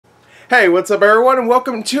Hey, what's up everyone, and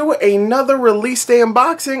welcome to another release day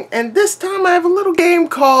unboxing, and this time I have a little game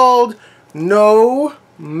called No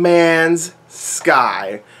Man's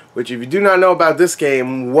Sky, which if you do not know about this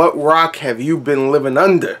game, what rock have you been living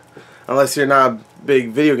under? Unless you're not a big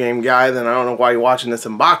video game guy, then I don't know why you're watching this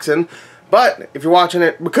unboxing, but if you're watching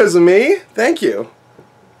it because of me, thank you.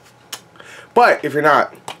 But if you're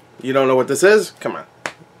not, you don't know what this is, come on,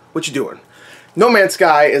 what you doing? No Man's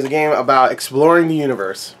Sky is a game about exploring the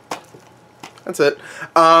universe. That's it.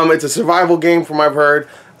 It's a survival game from what I've heard.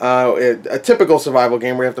 A typical survival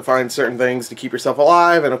game where you have to find certain things to keep yourself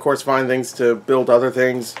alive, and of course find things to build other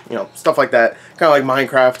things, you know, stuff like that. Kind of like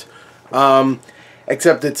Minecraft.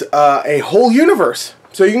 Except it's a whole universe.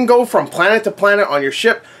 So you can go from planet to planet on your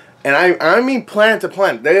ship, and I mean planet to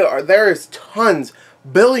planet. There is tons,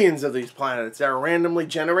 billions of these planets that are randomly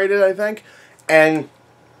generated, I think, and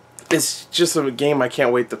it's just a game I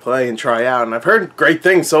can't wait to play and try out, and I've heard great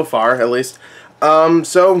things so far, at least.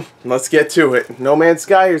 So let's get to it. No Man's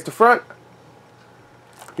Sky, here's the front.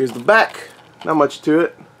 Here's the back. Not much to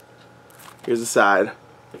it. Here's the side.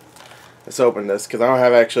 Let's open this, because I don't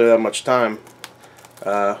have actually that much time.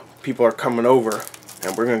 People are coming over,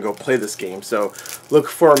 and we're going to go play this game. So look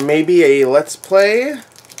for maybe a Let's Play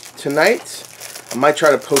tonight. I might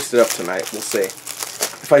try to post it up tonight. We'll see.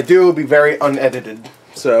 If I do, it'll be very unedited.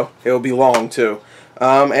 So it'll be long too.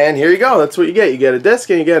 And here you go. That's what you get. You get a disc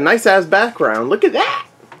and you get a nice ass background. Look at that.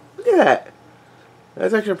 Look at that.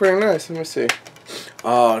 That's actually pretty nice. Let me see.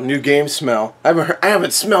 Oh, new game smell. I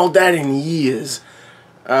haven't smelled that in years.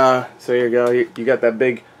 So here you go. You got that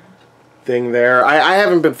big thing there. I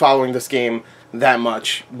haven't been following this game that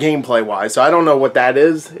much gameplay wise, so I don't know what that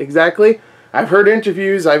is exactly. I've heard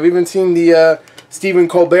interviews. I've even seen the Stephen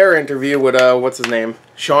Colbert interview with what's his name?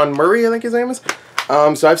 Sean Murray, I think his name is.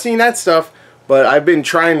 So I've seen that stuff, but I've been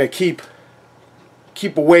trying to keep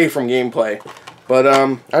away from gameplay. But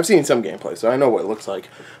I've seen some gameplay, so I know what it looks like,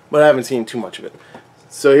 but I haven't seen too much of it.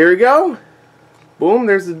 So here we go. Boom,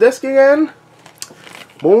 there's the disc again.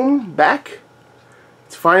 Boom, back.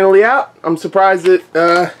 It's finally out. I'm surprised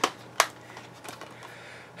I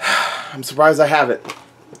have it.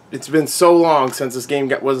 It's been so long since this game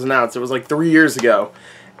was announced. It was like 3 years ago.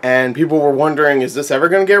 And people were wondering, is this ever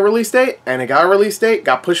going to get a release date? And it got a release date,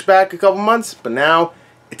 got pushed back a couple months, but now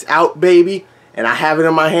it's out, baby. And I have it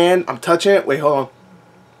in my hand. I'm touching it. Wait, hold on.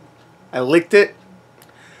 I licked it.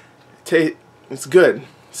 It's good.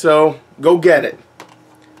 So, go get it.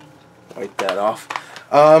 Wipe that off.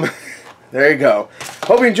 There you go.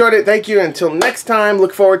 Hope you enjoyed it. Thank you. Until next time,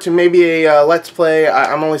 look forward to maybe a Let's Play.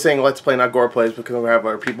 I'm only saying Let's Play, not Gore Plays, because we have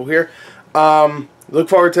other people here. Look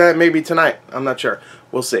forward to that maybe tonight. I'm not sure.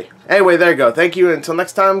 We'll see. Anyway, there you go. Thank you. Until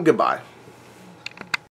next time, goodbye.